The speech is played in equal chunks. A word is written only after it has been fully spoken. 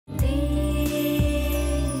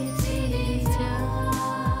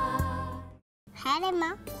আরে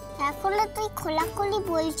মা, এখন তুই খোলাখুলি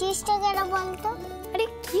বলছিস না কেন বলতো? আরে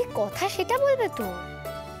কি কথা সেটা বলবে তো।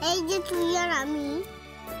 এই যে তুই আর আমি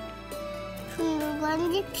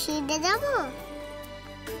সুন্দরগঞ্জে ফিরে যাব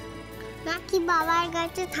নাকি বাবার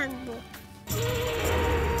কাছে থাকবো?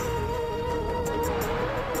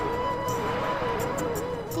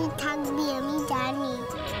 তুই থাকবি আমি জানি।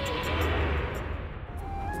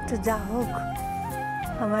 তো যা হোক,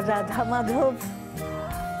 আমার রাধা মাধব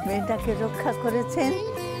মেয়েটাকে রক্ষা করেছেন।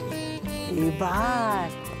 এবার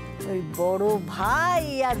ওই বড় ভাই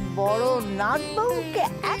আর বড় নাতবউকে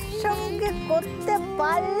একসঙ্গে করতে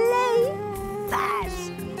পারলেই ব্যাস।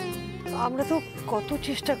 আমরা তো কত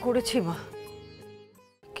চেষ্টা করেছি মা,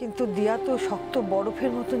 কিন্তু দিয়া তো শক্ত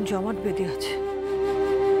বরফের মতন জমাট বেঁধে আছে।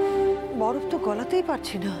 বরফ তো গলাতেই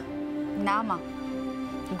পারছি না। না মা,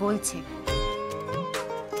 গলছে,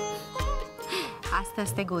 আস্তে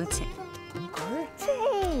আস্তে গলছে। গলছে?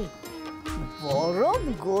 বরফ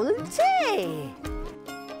গলছে?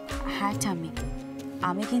 হ্যাঁ ঠাম্মি,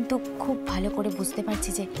 আমি কিন্তু খুব ভালো করে বুঝতে পারছি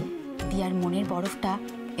যে দিয়ার মনের বরফটা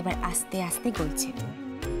এবার আস্তে আস্তে গলছে।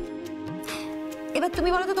 এবার তুমি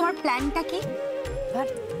বলো তো তোমার প্ল্যানটা কি? এবার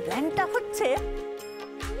প্ল্যানটা হচ্ছে,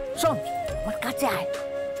 শোন আমার কাছে আয়,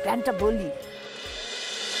 প্ল্যানটা বলি।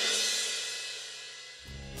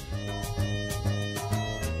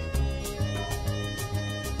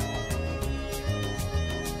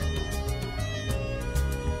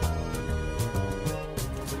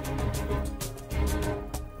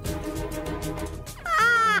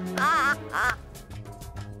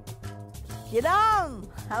 কিরম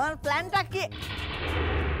আমার প্ল্যানটা কি?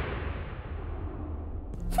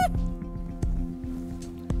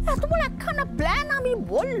 এত বড় একখানা প্ল্যান আমি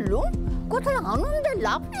বললুম, কোথায় আনন্দে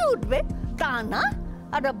লাফিয়ে উঠবে তা না,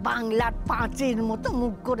 আর বাংলার পাঁচের মতো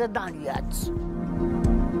মুখ করে দাঁড়িয়ে আছে।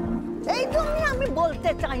 এই জন্য আমি বলতে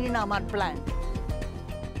চাই না আমার প্ল্যান।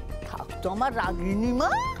 থাকতো আমার রাগিনী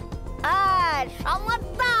মা আর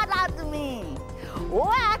সমর্দার আদমি, ও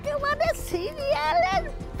একেবারে সিরিয়ালের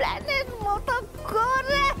প্ল্যানের মতো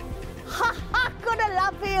করে হা হা করে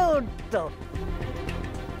লাফিয়ে উঠত।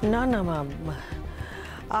 না না মা,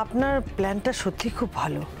 আপনার প্ল্যানটা সত্যি খুব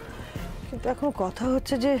ভালো, কিন্তু এখন কথা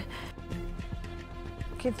হচ্ছে যে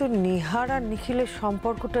কিন্তু নিহার আর নিখিলের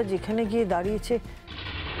সম্পর্কটা যেখানে গিয়ে দাঁড়িয়েছে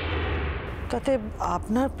তাতে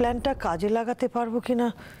আপনার প্ল্যানটা কাজে লাগাতে পারবো কিনা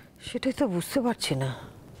সেটাই তো বুঝতে পারছি না।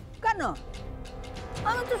 কেন?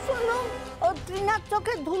 আমি তো শুনলাম ও তৃণার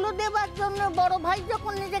চোখে ধুলো দেবার জন্য বড় ভাই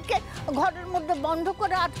যখন নিজেকে ঘরের মধ্যে বন্ধ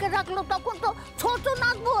করে আটকে রাখলো, তখন তো ছোট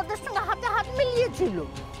নাতবু ওদের সঙ্গে হাতে হাত মিলিয়েছিল।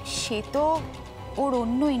 সে তো ওর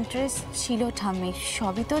অন্য ইন্টারেস্ট ছিল ঠাম্মি,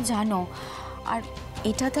 সবই তো জানো। আর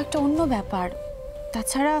এটা তো একটা অন্য ব্যাপার।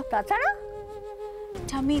 তাছাড়া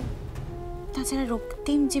ঠাম্মি, তাছাড়া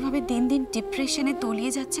রক্তিম যেভাবে দিন দিন ডিপ্রেশনে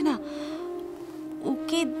তলিয়ে যাচ্ছে না,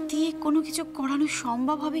 ওকে দিয়ে কোনো কিছু করানো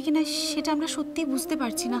সম্ভব হবে কিনা সেটা আমরা সত্যিই বুঝতে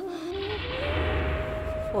পারছি না।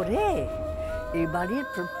 ওরে, এই বাড়ির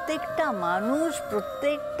প্রত্যেকটা মানুষ,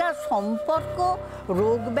 প্রত্যেকটা সম্পর্ক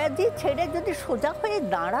রোগ ব্যাধি ছেড়ে যদি সোজা হয়ে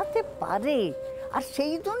দাঁড়াতে পারে, আর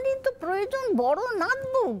সেই জন্যই তো প্রয়োজন বড়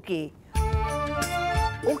নাতবউকে।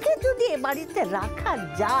 ওকে যদি এ বাড়িতে রাখা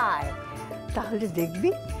যায় তাহলে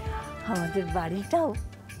দেখবি আমাদের বাড়িটাও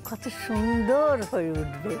কত সুন্দর হয়ে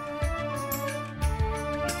উঠবে।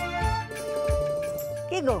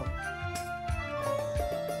 কি গো,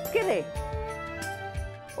 কে রে,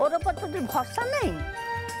 ওর ওপর তোদের ভরসা নেই?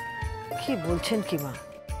 কি বলছেন কি মা?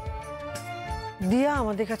 দিয়া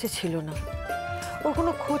আমাদের কাছে ছিল না, ওর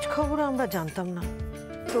কোনো খোঁজ খবর আমরা জানতাম না।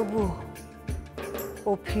 তবু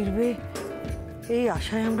ও ফিরবে এই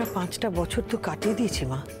আশায় আমরা 5টা বছর তো কাটিয়ে দিয়েছি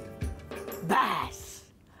মা। ব্যাস,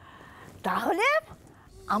 তাহলে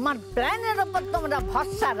আমার প্ল্যানের ওপর তোমরা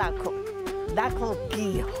ভরসা রাখো, দেখো কি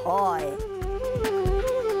হয়।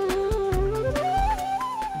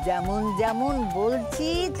 যেমন যেমন বলছি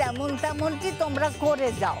তেমন তেমনটি তোমরা করে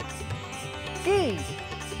যাও। কি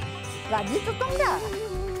রাজি তো তোমরা?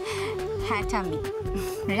 হ্যাঁ ঠাম্মি,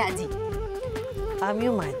 রাজি।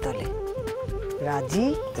 আমিও মায়ের দলে রাজি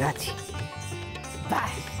রাজি।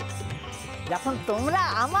 ব্যাস, যখন তোমরা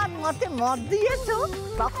আমার মতে মত দিয়েছো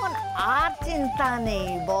তখন আর চিন্তা নেই।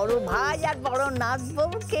 বড় ভাই আর বড়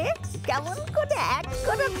নাতবউকে কেমন করে এক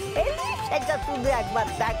করে ফেলি সেটা শুধু একবার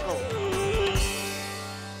দেখো।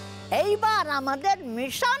 এইবার আমাদের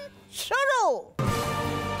মিশন শুরু।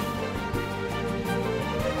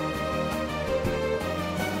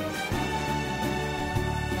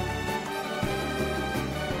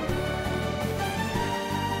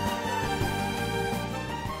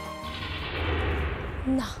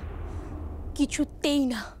 না, কিছুতেই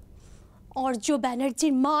না। অর্জ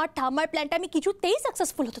ব্যানার্জির মা ঠাম্মার প্ল্যানটা আমি কিছুতেই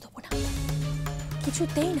সাকসেসফুল হতে দেবো না।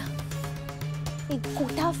 কিছুতেই না। এই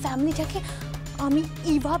গোটা ফ্যামিলিটাকে আমি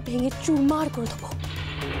ইভা ভেঙে চুরমার করে দেবো,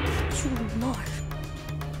 চুরমার।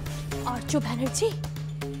 আর্য ব্যানার্জি,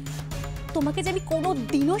 তোমাকে যে আমি কোনো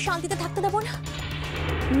দিনও শান্তিতে থাকতে দেবো না,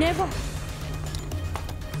 নেভার।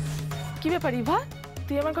 কি ব্যাপার ইভা,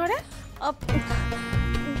 তুই আমার ঘরে?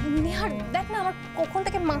 নিহার দেখ না, আমার কখন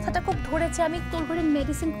থেকে মাথাটা খুব ধরেছে, আমি তোর ঘরে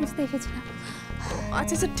মেডিসিন খুঁজতে এসেছিলাম।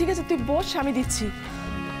 আচ্ছা আচ্ছা ঠিক আছে, তুই বস, আমি দিচ্ছি।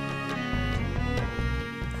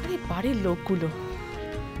 আরে বাড়ির লোকগুলো,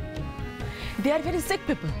 দে আর ভেরি সিক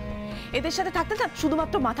পিপল। এদের সাথে থাকতে না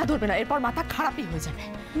শুধুমাত্র মাথা ধরবে না, এরপর মাথা খারাপই হয়ে যাবে।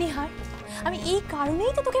 নিহার, আমি এই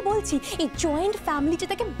কারণেই তো তোকে বলছি, এই জয়েন্ট ফ্যামিলিটা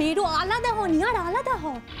থেকে বেরো, আলাদা হ নিহার, আলাদা হ।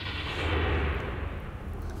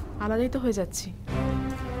 আলাদাই তো হয়ে যাচ্ছি,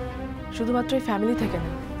 শুধুমাত্র এই ফ্যামিলি থেকে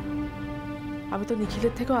না, আমি তো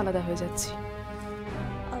নিখিলের থেকেও আলাদা হয়ে যাচ্ছি।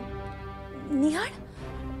 নিহার,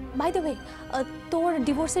 বাই দ্য ওয়ে, তোর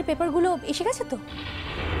ডিভোর্সের পেপারগুলো এসে গেছে তো?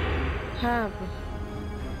 হ্যাঁ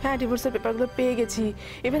হ্যাঁ, ডিভোর্সের পেপারগুলো পেয়ে গেছি।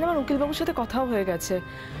 ইভেন আমার উকিলবাবুর সাথে কথাও হয়ে গেছে,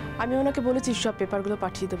 আমি ওনাকে বলেছি সব পেপারগুলো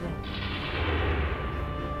পাঠিয়ে দেবো।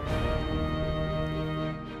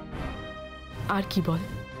 আর কি বল,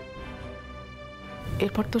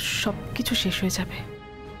 এরপর তো সব কিছু শেষ হয়ে যাবে,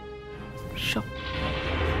 সব।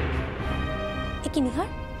 কি নিহার,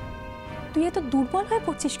 তুই এত দুর্বল হয়ে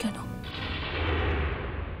পড়ছিস কেন?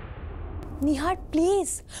 নিহার প্লিজ,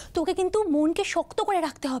 তোকে কিন্তু মনকে শক্ত করে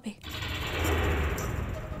রাখতে হবে।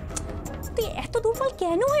 তুই এত দুর্বল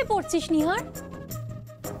কেন হয়ে পড়ছিস নিহার?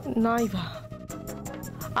 না ইভা,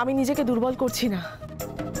 আমি নিজেকে দুর্বল করছি না,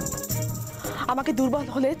 আমাকে দুর্বল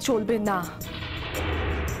হলে চলবে না।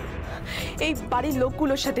 এই বাড়ির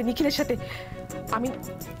লোকগুলোর সাথে, নিখিলের সাথে আমি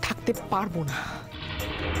থাকতে পারবো না।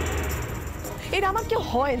 এরা আমার কেউ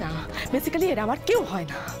হয় না, বেসিক্যালি এরা আমার কেউ হয়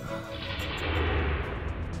না।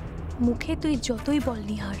 মুখে তুই যতই বল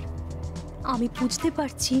নিহার, আমি বুঝতে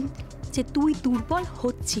পারছি যে তুই দুর্বল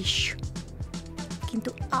হচ্ছিস, কিন্তু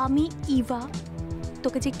আমি ইভা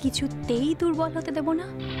তোকে যে কিছুতেই দুর্বল হতে দেব না।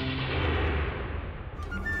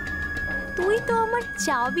 তুই তো আমার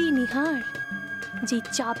চাবি নিহার, যে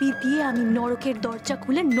চাবি দিয়ে আমি নরকের দরজা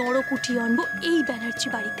খুলে নরক উঠিয়ে আনবো এই ব্যানার্জি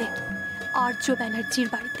বাড়িতে, আর্য ব্যানার্জির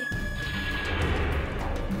বাড়িতে।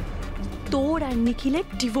 তোর আর নিখিলের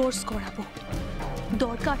ডিভোর্স করাবো,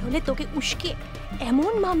 দরকার হলে তোকে উস্কে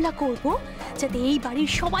এমন মামলা করব যাতে এই বাড়ির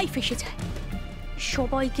সবাই ফেঁসে যায়,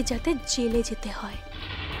 সবাইকে যাতে জেলে যেতে হয়।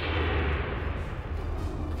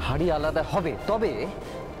 হাড়ি আলাদা হবে, তবে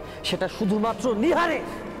সেটা শুধুমাত্র নিহারে।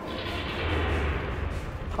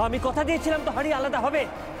 আমি কথা দিয়েছিলাম তো হাড়ি আলাদা হবে,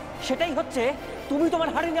 সেটাই হচ্ছে। তুমি তোমার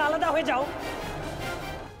হাড়ি নিয়ে আলাদা হয়ে যাও।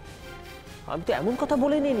 আমি তো এমন কথা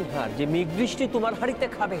বলিনি নিহার যে মেঘ বৃষ্টি তোমার হাড়িতে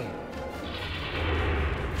খাবে,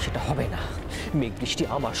 সেটা হবে না। মেঘ বৃষ্টি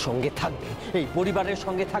আমার সঙ্গে থাকবে, এই পরিবারের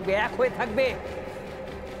সঙ্গে থাকবে, এক হয়ে থাকবে।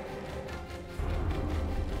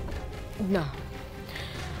 না,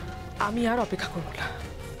 আমি আর অপেক্ষা করব না।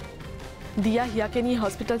 দিয়া হিয়াকে নিয়ে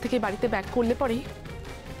হসপিটাল থেকে বাড়িতে ব্যাক করলে পরেই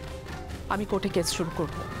আমি কোর্টে কেস শুরু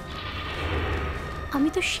করব। আমি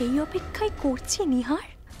তো সেই অপেক্ষাই করছি নিহার।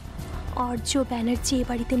 আর্য ব্যানার্জি এ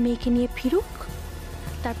বাড়িতে মেয়েকে নিয়ে ফিরুক,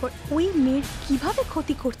 তারপর ওই মেয়ের কিভাবে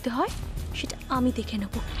ক্ষতি করতে হয় সেটা আমি দেখে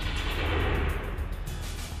নেব।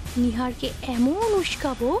 নিহারকে এমন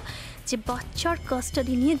উস্কাবো যে বাচ্চার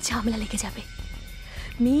কাস্টাডি নিয়ে ঝামেলা লেগে যাবে।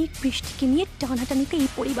 মেঘ বৃষ্টিকে নিয়ে টানাটানিতে এই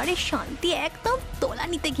পরিবারের শান্তি একদম তোলা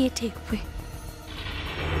নিতে গিয়ে ঠেকবে।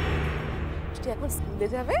 এখন স্কুলে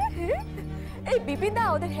যাবে। এই বিপিন দা,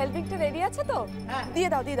 ওদের হেল্পিংটা রেডি আছে তো? দিয়ে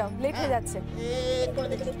দাও দিয়ে দাও, লেট হয়ে যাচ্ছে।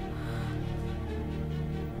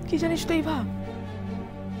 কি জানিস তো ইভা,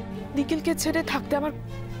 নিখিলকে ছেড়ে থাকতে আমার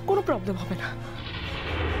কোনো প্রবলেম হবে না।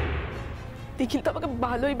 নিখিল তো আমাকে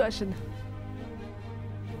ভালোই বাসে না,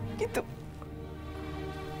 কিন্তু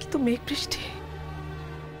কিন্তু মেঘ বৃষ্টি,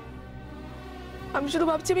 আমি শুধু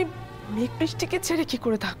ভাবছি আমি মেঘ বৃষ্টিকে ছেড়ে কি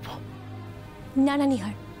করে থাকবো। না না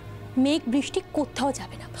নিহার, মেঘ বৃষ্টি কোথাও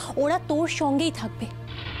যাবে না, ওরা তোর সঙ্গেই থাকবে।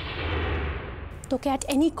 তোকে অ্যাট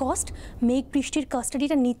এনি কস্ট মেঘ বৃষ্টির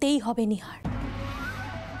কাস্টাডিটা নিতেই হবে নিহার।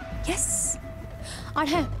 ইয়েস। আর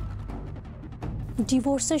হ্যাঁ,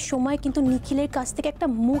 ডিভোর্সের সময় কিন্তু নিখিলের কাছ থেকে একটা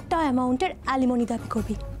মোটা অ্যামাউন্টের অ্যালিমনি দাবি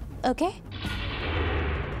করবি, ওকে?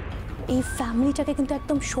 এই ফ্যামিলিটাকে কিন্তু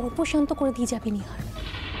একদম সর্বশান্ত করে দিয়ে যাবে নিহার,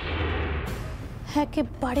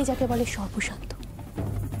 একেবারে যাকে বলে সর্বশান্ত।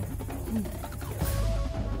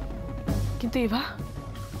 কিন্তু ইভা,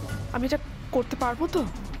 আমি এটা করতে পারবো তো?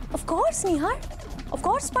 অফকোর্স নিহার,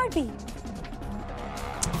 অফকোর্স পারবি।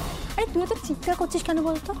 আরে তুই তো চিৎকার করছিস কেন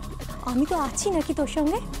বলতো? আমি তো আছি নাকি তোর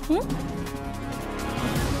সঙ্গে?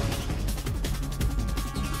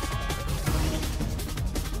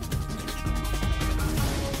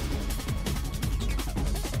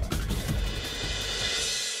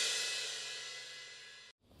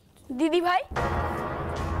 দিদি ভাই,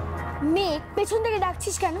 মেঘ পেছন থেকে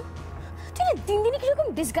ডাকছিস কেন? তুই না দিন দিনই কিরকম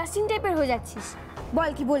ডিসগাস্টিং টাইপের হয়ে যাচ্ছিস।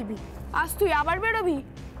 বল কি বলবি? আজ তুই আবার বেরোবি?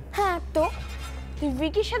 হ্যাঁ তো। তুই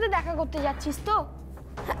ভিকির সাথে দেখা করতে যাচ্ছিস তো?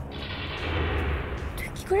 তুই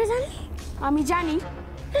কি করে জানলি? আমি জানি।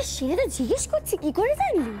 সেটা তো জিজ্ঞেস করছি, কি করে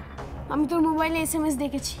জানলি? আমি তোর মোবাইলে SMS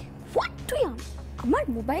দেখেছি। হোয়াট? তুই আমার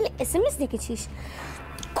মোবাইলে SMS দেখেছিস?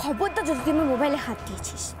 খবরটা যদি তুই আমার মোবাইলে হাত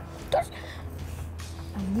দিয়েছিস তোর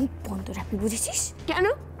মুখ বন্ধ রাখবি, বুঝেছিস? কেন?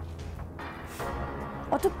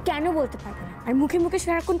 অত কেন বলতে পারবো না, আর মুখে মুখে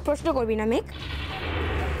সারাক্ষণ প্রশ্ন করবি না মেঘ।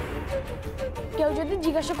 কেউ যদি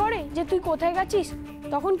জিজ্ঞাসা করে যে তুই কোথায় গেছিস,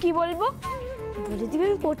 তখন কি বলবো? বলে দিবি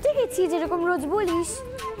আমি পড়তে গেছি, যেরকম রোজ বলিস।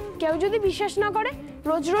 কেউ যদি বিশ্বাস না করে,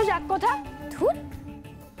 রোজ রোজ এক কথা। ধুর,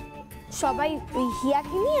 সবাই ওই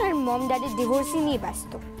হিয়াকে নিয়ে আর মম ড্যাডির ডিভোর্সই নিয়ে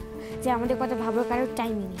ব্যস্ত, যে আমাদের কথা ভাবার কারোর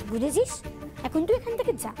টাইমই নেই, বুঝেছিস? এখন তুই এখান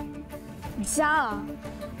থেকে যা যা।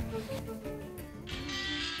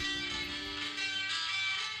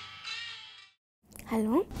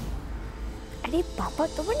 হ্যালো, আরে বাবা,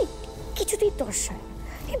 তোমার কিছুতেই তর্স হয়।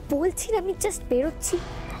 আমি বলছি না, আমি জাস্ট বেরোচ্ছি,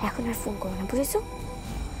 এখন আর ফোন করো না, বুঝেছো?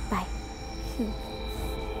 বাই।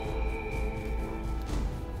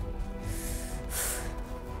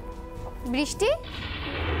 বৃষ্টি,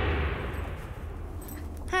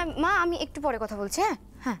 হ্যাঁ মা, আমি একটু পরে কথা বলছি। হ্যাঁ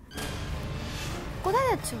হ্যাঁ। কোথায়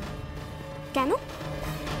যাচ্ছ? কেন?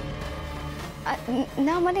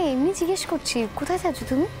 না মানে এমনি জিজ্ঞেস করছি, কোথায় যাচ্ছ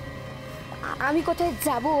তুমি? আমি কোথায়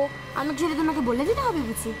যাব আমাকে যদি তোমাকে বলে দিতে হবে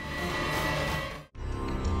বুঝি?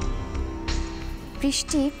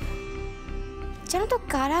 বৃষ্টি, জানো তো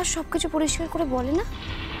কারা সবকিছু পরিষ্কার করে বলে না,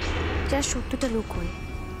 যারা সত্যটা লুকোয়।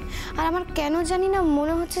 আর আমার কেন জানি না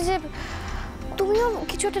মনে হচ্ছে যে তুমিও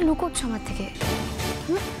কিছু একটা লুকোচ্ছ আমার থেকে।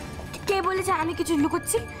 কে বলেছে আমি কিছু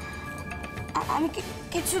লুকোচ্ছি? আমি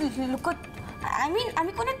কিছু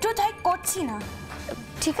আমি কোনো ট্রুথ হাইড করছি না।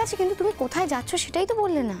 ঠিক আছে, কিন্তু তুমি কোথায় যাচ্ছ সেটাই তো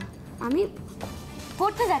বললে না। আমি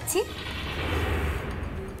পড়তে যাচ্ছি।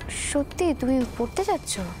 সত্যি তুমি পড়তে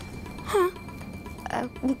যাচ্ছ? হ্যাঁ।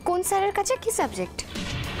 কোন স্যারের কাছে? কি সাবজেক্ট?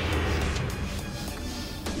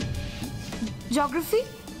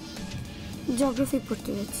 জিওগ্রাফি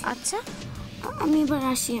পড়তে যাচ্ছি। আচ্ছা, আমি এবার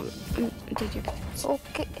আসি।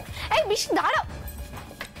 ওকে। এই বৃষ্টি দাঁড়াও,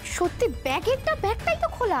 সত্যি ব্যাগটাই তো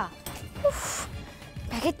খোলা। উফ,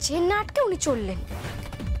 ব্যাগের চেন না আটকে উনি চললেন।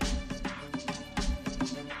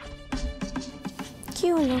 কি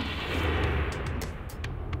হলো?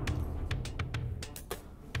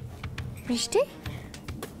 বৃষ্টি,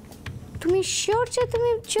 তুমি শিওর যে তুমি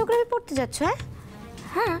জিওগ্রাফি পড়তে যাচ্ছ?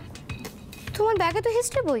 হ্যাঁ হ্যাঁ। তোমার ব্যাগে তো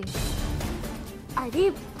হিস্ট্রি বই। আরে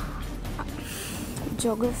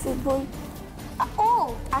জিওগ্রাফি বই? ও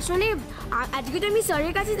আসলে আজকে তো আমি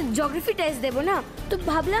স্যারের কাছে জিওগ্রাফি টেস্ট দেবো না, তো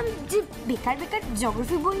ভাবলাম যে বেকার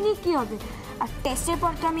জিওগ্রাফি বই নিয়ে কী হবে, আর টেস্টের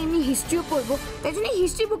পর তো আমি এমনি হিস্ট্রিও পড়বো, তাই জন্য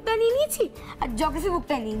হিস্ট্রি বুকটা নিয়ে নিয়েছি আর জিওগ্রাফি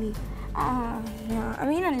বুকটা নিয়ে নিই।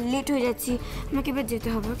 আমি না লেট হয়ে যাচ্ছি, আমাকে এবার যেতে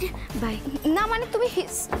হবে। Okay bye. না মানে তুমি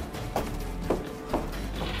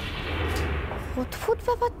অদ্ভুত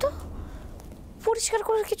ব্যাপার তো, পরিষ্কার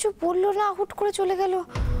করে কিছু বললো না, হুট করে চলে গেল।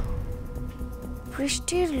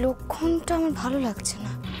 বৃষ্টির লক্ষণটা আমার ভালো লাগছে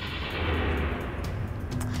না।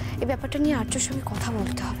 এই ব্যাপারটা নিয়ে আর্যর সঙ্গে কথা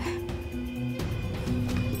বলতে হবে।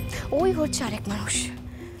 ওই হচ্ছে আরেক মানুষ।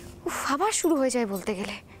 উফ, আবার শুরু হয়ে যায় বলতে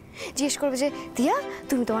গেলে। জিজ্ঞেস করবে যে দিয়া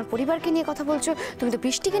তুমি তোমার পরিবারকে নিয়ে কথা বলছো, তুমি তো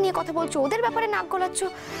বৃষ্টিকে নিয়ে কথা বলছো, ওদের ব্যাপারে নাক গলাচ্ছ।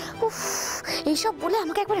 উফ, এইসব বলে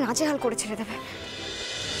আমাকে একবারে নাজেহাল করে ছেড়ে দেবে।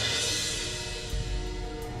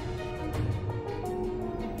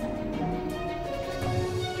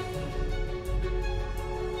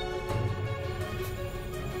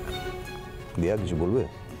 দিয়া কিছু বলবে?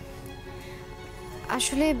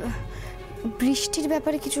 আসলে বৃষ্টির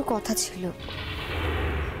ব্যাপারে কিছু কথা ছিল।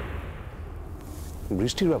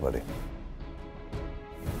 বৃষ্টির ব্যাপারে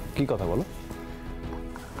কি কথা বলো?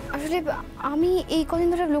 আসলে আমি এই কদিন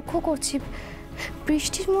ধরে লক্ষ্য করছি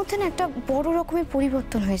বৃষ্টির মধ্যে না একটা বড় রকমের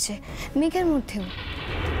পরিবর্তন হয়েছে, মেঘের মধ্যেও।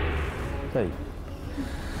 তাই?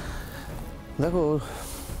 দেখো,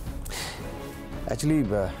 অ্যাকচুয়ালি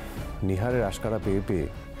নিহারের আশকারা পেয়ে পেয়ে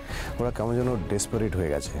ওরা কেমন যেন ডেসপারেট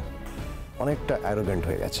হয়ে গেছে, অনেকটা অ্যারোগেন্ট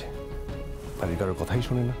হয়ে গেছে, বাড়ির কারোর কথাই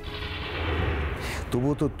শোনে না।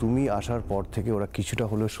 তবুও তো তুমি আসার পর থেকে ওরা কিছুটা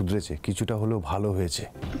হলেও শুধরেছে, কিছুটা হলেও ভালো হয়েছে।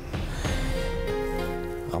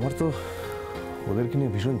 আমার তো ওদেরকে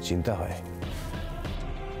নিয়ে ভীষণ চিন্তা হয়।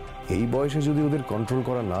 এই বয়সে যদি ওদের কন্ট্রোল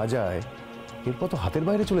করা না যায়, এরপর তো হাতের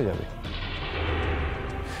বাইরে চলে যাবে।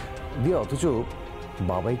 দিয়া, অথচ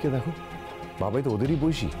বাবাইকে দেখো, বাবাই তো ওদেরই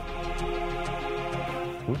বয়সী,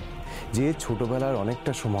 যে ছোটবেলার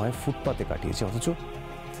অনেকটা সময় ফুটপাতে কাটিয়েছে, অথচ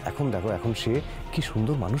এখন দেখো, এখন সে কি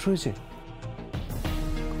সুন্দর মানুষ হয়েছে,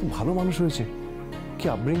 ভালো মানুষ হয়েছে, কি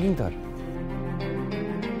আপব্রিঙ্গিং তার।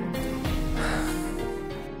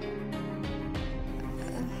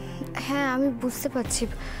 হ্যাঁ, আমি বুঝতে পারছি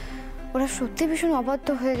ওরা সত্যি ভীষণ অবাধ্য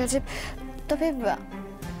হয়ে গেছে। তবে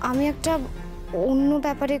আমি একটা অন্য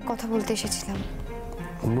ব্যাপারে কথা বলতে এসেছিলাম।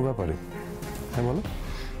 অন্য ব্যাপারে? হ্যাঁ বলো।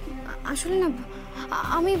 আসলে না,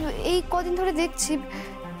 আমি এই কদিন ধরে দেখছি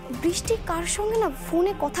বৃষ্টি কার সঙ্গে না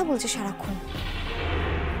ফোনে কথা বলছে সারাক্ষণ,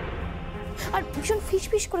 আর ভীষণ ফিস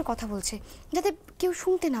ফিস করে কথা বলছে যাতে কেউ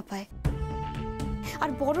শুনতে না পায়। আর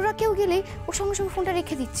বড়রা কেউ গেলে ও সঙ্গে সঙ্গে ফোনটা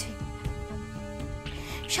রেখে দিচ্ছে।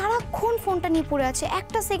 সারাক্ষণ ফোনটা নিয়ে পড়ে আছে,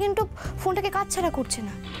 একটা সেকেন্ডও ফোনটাকে কাছছাড়া করছে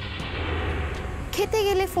না। খেতে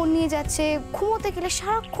গেলে ফোন নিয়ে যাচ্ছে, ঘুমোতে গেলে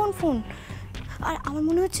সারাক্ষণ ফোন। আর আমার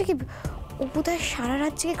মনে হচ্ছে কি ও বোধহয় সারা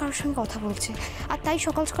রাত জেগে কারোর সঙ্গে কথা বলছে, আর তাই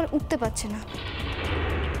সকাল সকাল উঠতে পারছে না।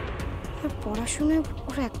 আর পড়াশোনায়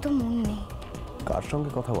ওর একদম মন নেই। কার সঙ্গে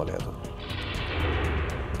কথা বলে এত?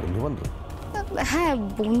 বন্ধু বান্ধব? হ্যাঁ,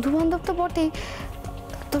 বন্ধু বান্ধব তো বটেই,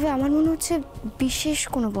 তবে আমার মনে হচ্ছে বিশেষ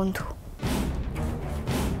কোনো বন্ধু।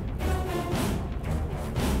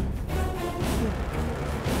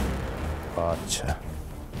 আচ্ছা,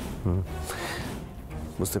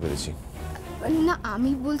 বুঝতে পেরেছি। না,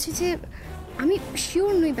 আমি বলছি যে আমি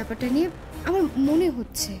শিওর নই ব্যাপারটা নিয়ে, আমার মনে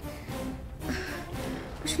হচ্ছে।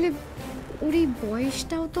 আসলে ওর এই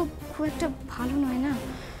বয়সটাও তো খুব একটা ভালো নয় না।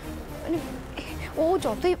 মানে ও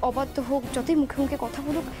যতই অবাধ্য হোক, যতই মুখে মুখে কথা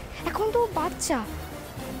বলুক, এখন তো ও বাচ্চা।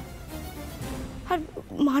 আর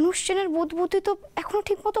মানুষ চেনার বোধ বুদ্ধি তো এখনো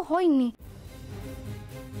ঠিক মতো হয়নি।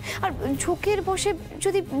 আর ঝোঁকের বসে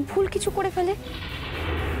যদি ভুল কিছু করে ফেলে,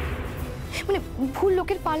 মানে ভুল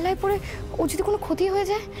লোকের পাল্লায় পড়ে ও যদি কোনো ক্ষতি হয়ে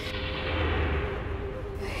যায়,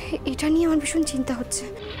 এটা নিয়ে আমার ভীষণ চিন্তা হচ্ছে।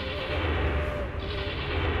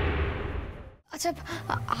 আচ্ছা,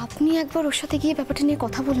 আপনি একবার ওর সাথে গিয়ে ব্যাপারটা নিয়ে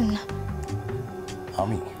কথা বলুন না।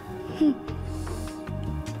 আমি?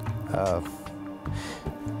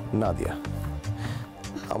 না দিয়া,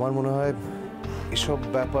 আমার মনে হয় এসব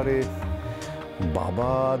ব্যাপারে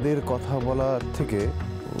বাবাদের কথা বলার থেকে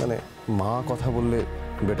মানে মা কথা বললে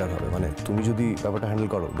বেটার হবে। মানে তুমি যদি ব্যাপারটা হ্যান্ডেল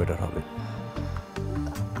করো বেটার হবে।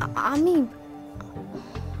 আমি?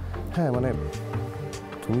 হ্যাঁ, মানে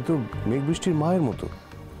তুমি তো মেঘ বৃষ্টির মায়ের মতো,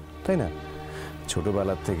 তাই না?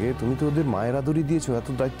 ছোটবেলার থেকে তুমি তো ওদের মায়ের আদরই দিয়েছো, এত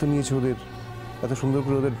দায়িত্ব নিয়েছো ওদের, এত সুন্দর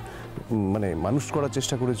করে ওদের মানে মানুষ করার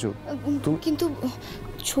চেষ্টা করেছো। কিন্তু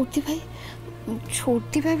ছোটদি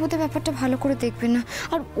ভাই বোধহয় ব্যাপারটা ভালো করে দেখবে না,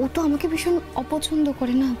 আর ও তো আমাকে ভীষণ অপছন্দ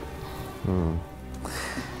করে না।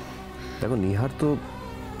 দেখো, নিহার তো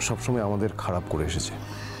সবসময় আমাদের খারাপ করে এসেছে,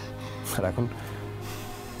 আর এখন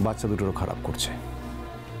বাচ্চা দুটোরও খারাপ করছে।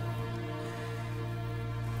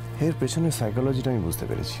 এর পেছনে সাইকোলজিটা আমি বুঝতে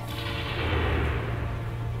পেরেছি।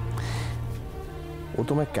 ও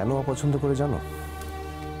তোমায় কেন অপছন্দ করে জানো?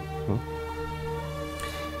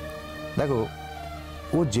 দেখো,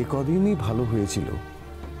 ও যে কদিনই ভালো হয়েছিল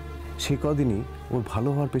সে কদিনই ওর ভালো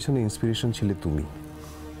হওয়ার পেছনে ইন্সপিরেশন ছিলে তুমি।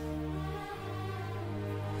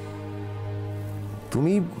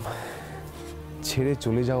 তুমি ছেড়ে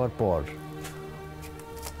চলে যাওয়ার পর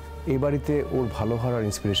এই বাড়িতে ওর ভালো হওয়ার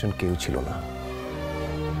ইন্সপিরেশন কেউ ছিল না,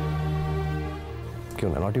 কেউ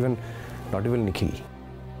না, নট ইভেন নিখিল।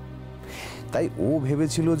 তাই ও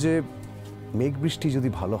ভেবেছিল যে মেঘ বৃষ্টি যদি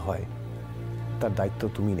ভালো হয় তার দায়িত্ব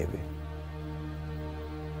তুমি নেবে।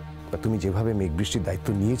 বা তুমি যেভাবে মেঘ বৃষ্টির দায়িত্ব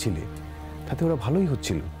নিয়েছিলে তাতে ওরা ভালোই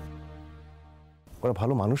হচ্ছিল, ওরা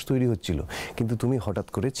ভালো মানুষ তৈরি হচ্ছিল। কিন্তু তুমি হঠাৎ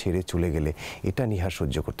করে ছেড়ে চলে গেলে, এটা নিহার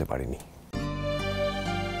সহ্য করতে পারেনি।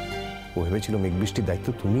 ও ভেবেছিল মেঘ বৃষ্টির দায়িত্ব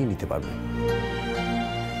তুমিই নিতে পারবে।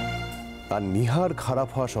 আর নিহার খারাপ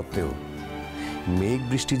হওয়া সত্ত্বেও মেঘ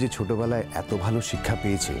বৃষ্টি যে ছোটবেলায় এত ভালো শিক্ষা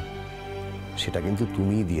পেয়েছে সেটা কিন্তু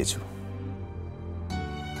তুমিই দিয়েছ।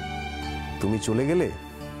 তুমি চলে গেলে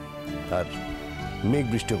আর মেঘ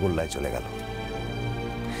বৃষ্টি গোল্লায় চলে গেল।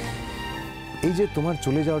 এই যে তোমার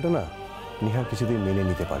চলে যাওয়াটা না নিহার কিছুদিন মেনে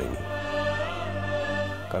নিতে পারেনি,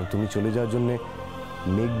 কারণ তুমি চলে যাওয়ার জন্য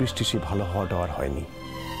মেঘ বৃষ্টি সে ভালো হওয়াটা আর হয়নি।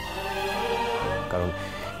 কারণ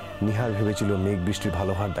নিহার ভেবেছিল মেঘ বৃষ্টির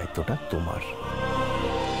ভালো হওয়ার দায়িত্বটা তোমার।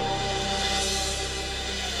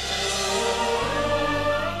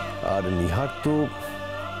 আর নিহার তো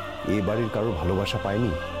এ বাড়ির কারোর ভালোবাসা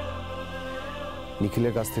পায়নি,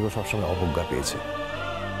 নিখিলের কাছ থেকেও সবসময় অবজ্ঞা পেয়েছে।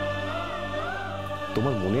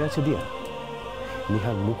 তোমার মনে আছে দিয়া,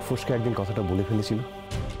 নিহার মুখ ফসকে একদিন কথাটা বলে ফেলেছিল।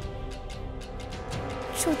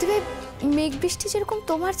 সত্যি ভাই, মেঘ বৃষ্টি যেরকম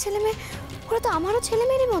তোমার ছেলে মেয়ে, ওরা তো আমারও ছেলে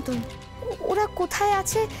মেয়েরই মতন। ওরা কোথায়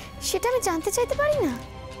আছে সেটা আমি জানতে চাইতে পারি না?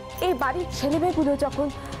 এই বাড়ির ছেলে মেয়েগুলো যখন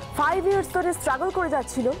 5 ইয়ার্স ধরে স্ট্রাগল করে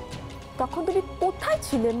যাচ্ছিল, তখন তুমি কোথায়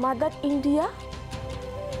ছিলে মাদার ইন্ডিয়া?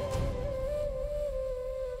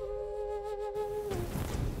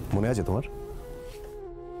 মনে আছে তোমার?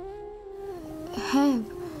 হ্যাঁ,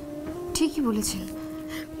 ঠিকই বলেছেন।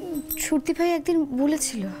 সুরদীপ ভাই একদিন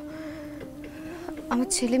বলেছিল আমার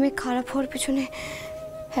ছেলে মেয়ে খারাপ হওয়ার পেছনে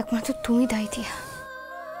একমাত্র তুমি দায়ী দিয়া।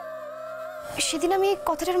 সেদিন আমি এই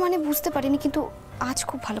কথাটার মানে বুঝতে পারিনি, কিন্তু আজ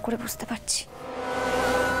খুব ভালো করে বুঝতে পারছি।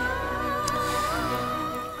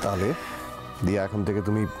 তাহলে দিয়া, এখন থেকে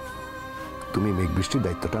তুমি তুমি মেঘ বৃষ্টির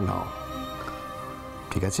দায়িত্বটা নাও,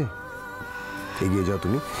 ঠিক আছে? এগিয়ে যাও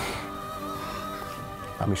তুমি,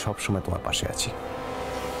 আমি সব সময় তোমার পাশে আছি,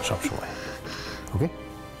 সব সময়। ওকে?